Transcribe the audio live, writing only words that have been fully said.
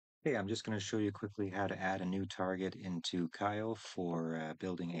Hey, I'm just going to show you quickly how to add a new target into Keil for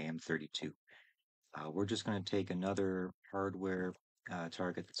building Am32. We're just going to take another hardware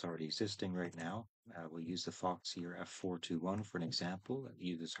target that's already existing right now. We'll use the Fox here F421 for an example. It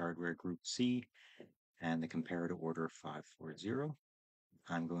uses hardware group C and the comparator order 540.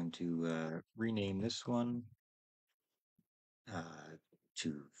 I'm going to rename this one uh,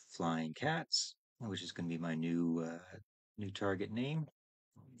 to Flying Cats, which is going to be my new target name.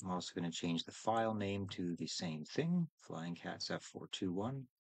 I'm also going to change the file name to the same thing, Flying Cats F421.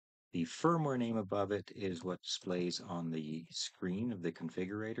 The firmware name above it is what displays on the screen of the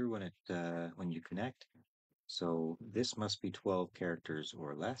configurator when you connect. So this must be 12 characters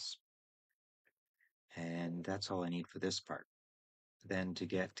or less, and that's all I need for this part. Then to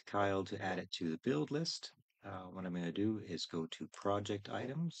get Kyle to add it to the build list, what I'm going to do is go to Project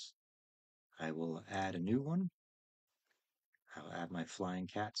Items. I will add a new one. I'll add my Flying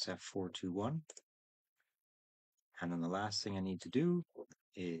Cats F421. And then the last thing I need to do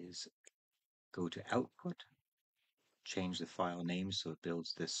is go to Output, change the file name so it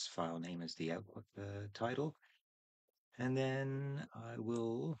builds this file name as the output title. And then I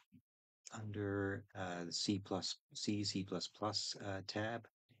will, under the C++ tab,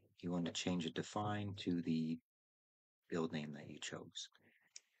 you want to change it define to the build name that you chose.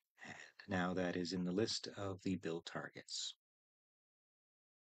 And now that is in the list of the build targets.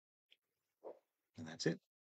 And that's it.